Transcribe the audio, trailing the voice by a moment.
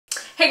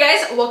Hey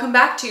guys, welcome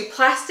back to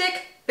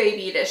Plastic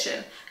Baby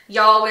Edition.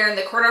 Y'all, we're in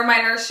the corner of my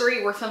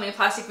nursery. We're filming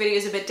plastic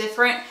videos a bit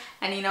different,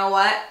 and you know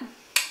what?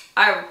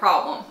 I have a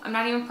problem. I'm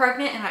not even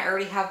pregnant and I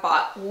already have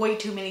bought way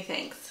too many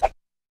things.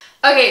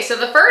 Okay, so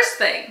the first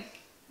thing,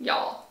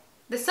 y'all,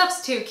 this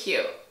stuff's too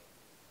cute.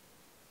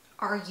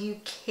 Are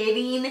you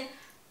kidding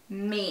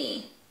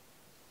me?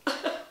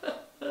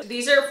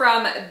 These are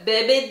from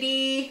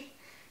BINKIES,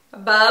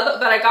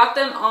 but I got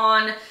them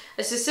on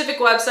a specific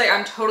website.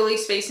 I'm totally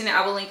spacing it.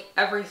 I will link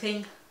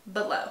everything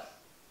below.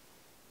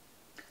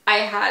 I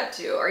had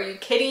to. Are you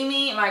kidding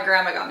me? My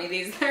grandma got me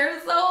these. They're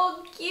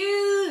so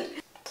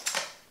cute.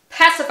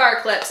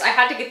 Pacifier clips. I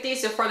had to get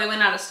these before they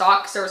went out of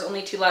stock because there was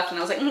only 2 left and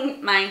I was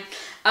like, mine.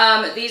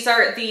 These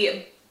are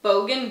the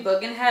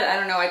Bogan head. I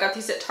don't know. I got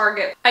these at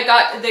Target. I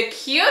got the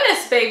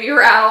cutest baby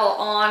rattle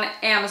on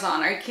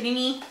Amazon. Are you kidding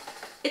me?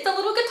 It's a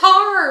little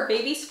guitar.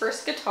 Baby's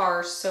first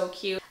guitar. So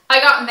cute. I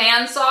got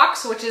man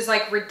socks, which is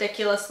like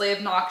ridiculously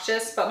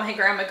obnoxious, but my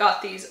grandma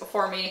got these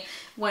for me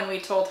when we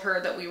told her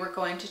that we were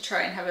going to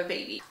try and have a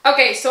baby.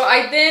 Okay, so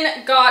I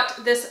then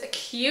got this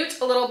cute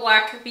little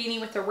black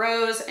beanie with a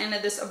rose and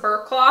this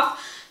BURP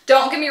cloth.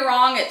 Don't get me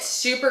wrong, it's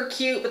super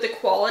cute, but the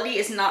quality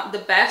is not the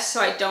best,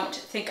 so I don't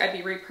think I'd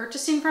be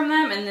repurchasing from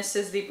them. And this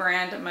is the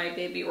brand My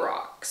Baby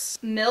Rocks.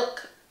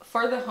 Milk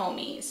for the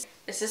homies.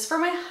 This is for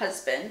my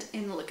husband,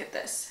 and look at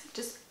this.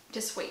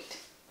 Just wait.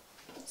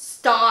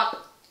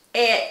 Stop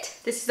it.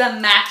 This is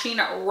a matching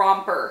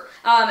romper.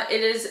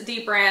 It is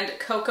the brand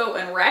Coco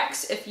and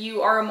Rex. If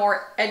you are a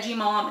more edgy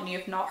mom and you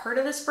have not heard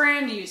of this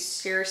brand, you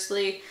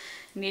seriously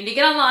need to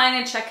get online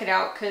and check it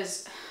out,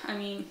 because I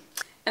mean.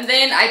 And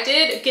then I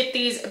did get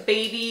these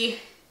baby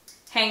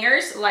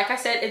hangers. Like I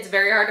said, it's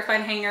very hard to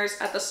find hangers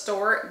at the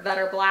store that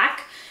are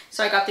black,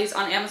 so I got these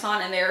on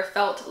Amazon and they are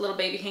felt little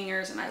baby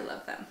hangers and I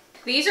love them.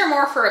 These are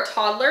more for a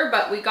toddler,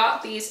 but we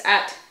got these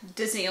at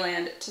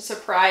Disneyland to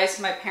surprise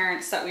my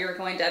parents that we were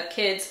going to have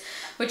kids,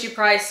 which you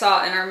probably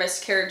saw in our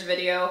miscarriage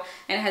video,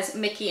 and it has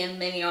Mickey and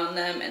Minnie on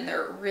them and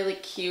they're really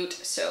cute,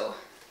 so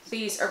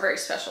these are very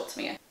special to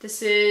me.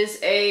 This is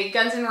a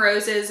Guns N'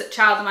 Roses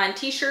Child of Mine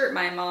t-shirt.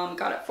 My mom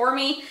got it for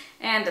me,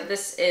 and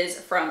this is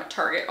from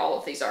Target. All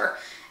of these are.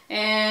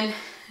 And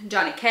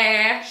Johnny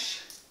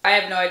Cash. I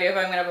have no idea if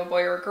I'm gonna have a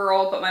boy or a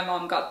girl, but my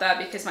mom got that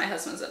because my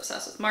husband's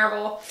obsessed with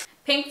Marvel.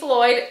 Pink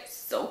Floyd,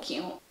 so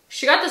cute.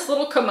 She got this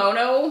little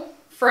kimono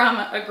from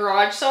a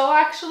garage sale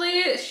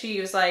actually.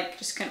 She was like,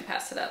 just couldn't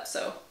pass it up,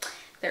 so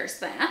there's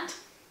that.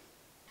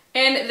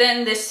 And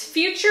then this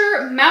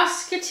Future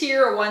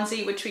Mouseketeer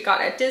onesie, which we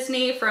got at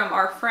Disney from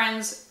our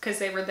friends because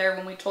they were there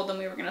when we told them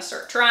we were gonna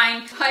start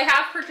trying. I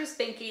have purchased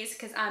Binkies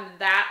because I'm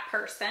that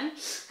person.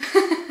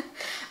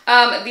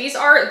 These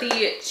are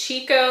the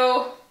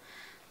Chico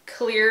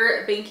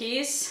clear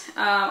Binkies.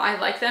 I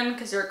like them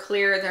because they're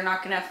clear. They're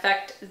not gonna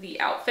affect the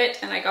outfit.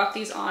 And I got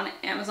these on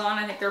Amazon.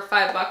 I think they're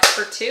 $5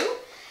 for 2.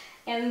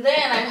 And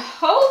then I'm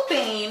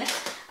hoping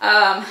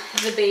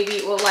the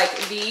baby will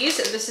like these.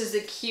 This is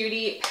the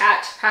Cutie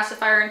Patch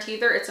Pacifier and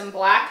Teether. It's in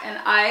black, and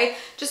I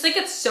just think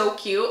it's so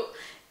cute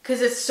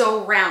because it's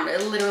so round.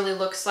 It literally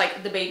looks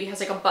like the baby has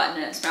like a button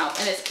in its mouth,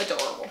 and it's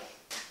adorable.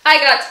 I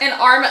got an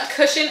arm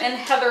cushion in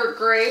heather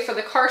gray for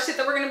the car seat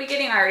that we're going to be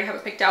getting. I already have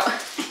it picked out.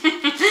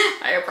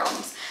 I have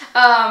problems.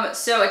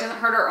 So it doesn't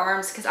hurt our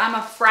arms because I'm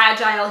a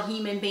fragile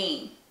human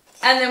being.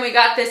 And then we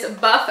got this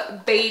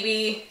Buff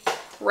Baby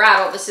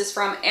rattle. This is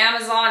from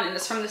Amazon, and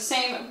it's from the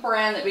same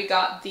brand that we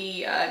got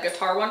the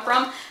guitar one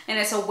from, and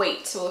it's a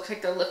weight, so it looks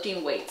like they're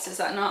lifting weights. Is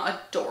that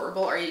not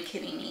adorable? Are you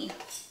kidding me?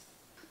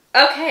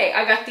 Okay,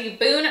 I got the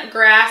Boone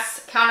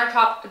Grass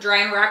countertop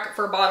drying rack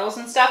for bottles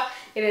and stuff.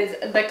 It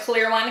is the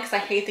clear one because I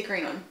hate the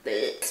green one.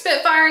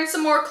 Spitfiring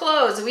some more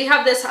clothes. We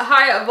have this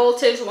high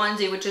voltage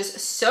onesie, which is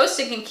so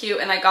stinking cute,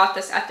 and I got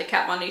this at the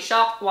Kat Von D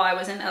shop while I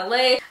was in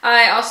LA.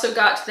 I also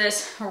got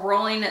this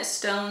Rolling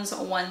Stones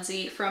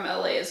onesie from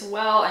LA as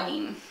well. I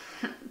mean,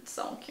 it's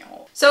so cute.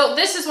 So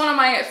this is one of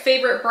my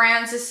favorite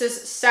brands. This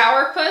is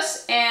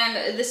SOURPUSS,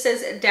 and this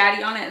says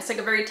Daddy on it. It's like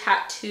a very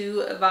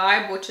tattoo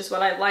vibe, which is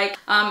what I like.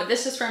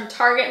 This is from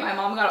Target. My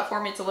mom got it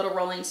for me. It's a little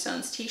Rolling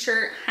Stones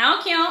t-shirt.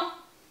 How cute.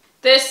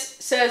 This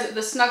says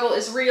The Snuggle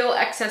is Real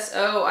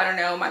XSO. I don't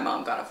know, my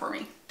mom got it for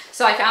me.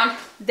 So I found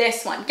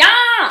this one.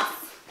 Yes!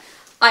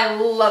 I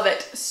love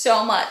it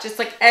so much. It's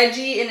like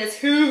edgy and it's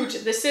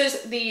huge. This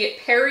is the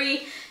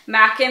Perry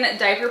Mackin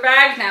diaper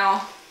bag.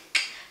 Now,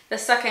 the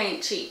sucker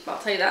ain't cheap, I'll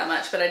tell you that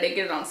much, but I did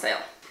get it on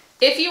sale.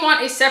 If you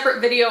want a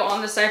separate video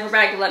on this diaper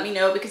bag, let me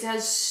know because it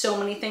has so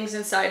many things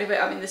inside of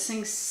it. I mean, this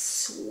thing's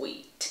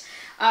sweet.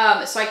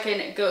 So I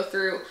can go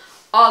through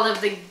all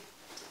of the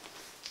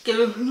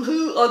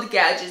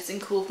gadgets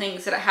and cool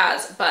things that it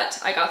has, but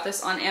I got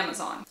this on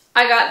Amazon.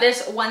 I got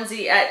this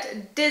onesie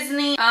at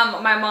Disney.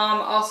 My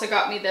mom also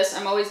got me this.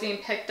 I'm always being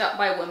picked up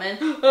by women.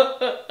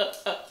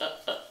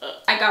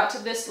 I got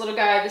this little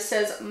guy that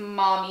says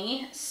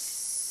Mommy.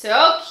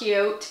 So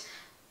cute.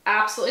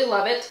 Absolutely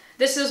love it.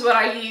 This is what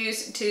I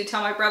used to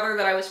tell my brother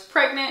that I was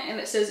pregnant, and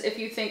it says, if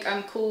you think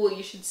I'm cool,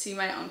 you should see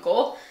my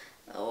uncle.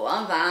 I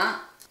love that.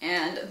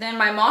 And then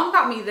my mom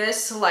got me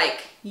this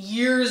like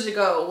years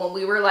ago when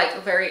we were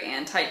like very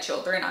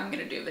anti-children. I'm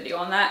gonna do a video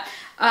on that.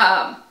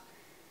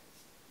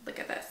 Look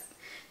at this.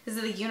 This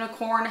is a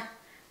unicorn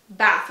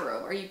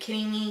bathrobe. Are you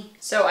kidding me?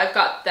 So I've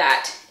got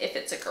that if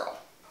it's a girl.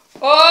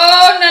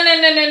 Oh, no, no,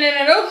 no, no, no,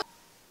 no, no. Oh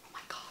my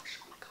gosh,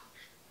 oh my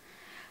gosh.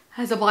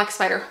 That's a black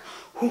spider.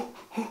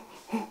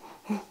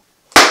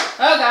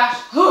 Oh gosh.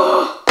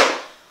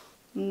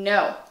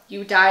 No,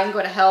 you die and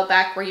go to hell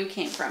back where you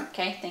came from,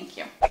 okay? Thank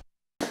you.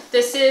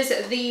 This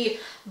is the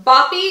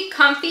Boppy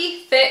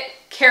Comfy Fit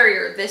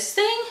Carrier. This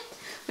thing,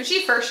 when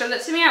she first showed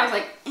it to me, I was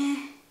like,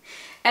 eh.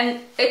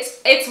 And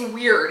it's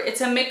weird.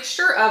 It's a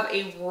mixture of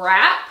a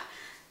wrap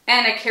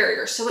and a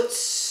carrier, so it's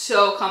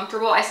so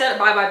comfortable. I set it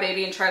by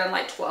baby and tried on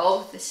like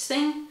 12. This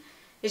thing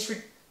is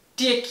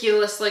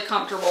ridiculously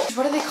comfortable.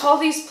 What do they call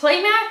these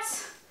play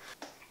mats?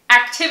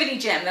 Activity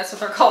gym, that's what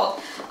they're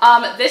called.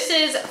 This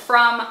is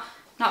from,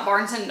 not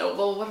Barnes &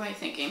 Noble, what am I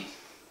thinking?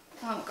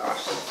 Oh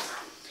gosh.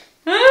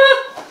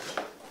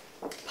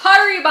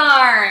 Pottery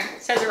Barn,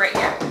 it says it right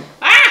here.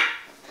 Ah!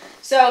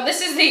 So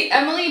this is the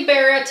Emily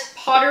Barrett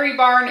Pottery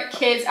Barn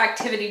Kids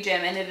Activity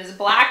Gym, and it is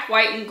black,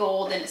 white, and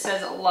gold, and it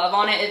says love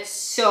on it. It's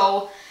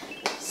so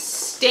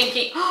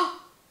stinking.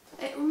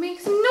 It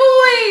makes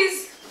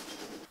noise.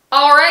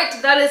 All right,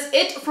 that is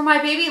it for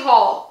my baby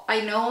haul.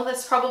 I know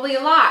that's probably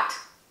a lot,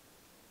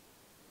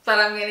 but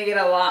I'm gonna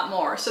get a lot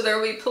more. So there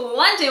will be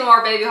plenty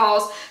more baby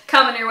hauls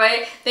coming your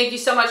way. Thank you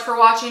so much for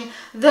watching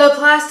the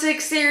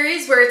plastic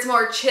series, where it's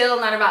more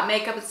chill, not about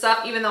makeup and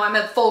stuff, even though I'm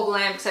in full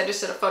glam because I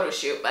just did a photo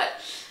shoot. But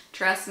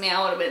trust me,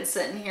 I would have been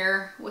sitting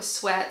here with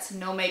sweats and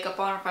no makeup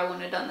on if I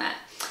wouldn't have done that.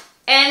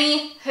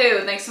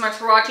 Anywho, thanks so much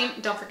for watching.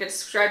 Don't forget to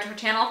subscribe to my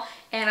channel,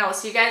 and I will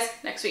see you guys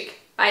next week.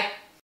 Bye.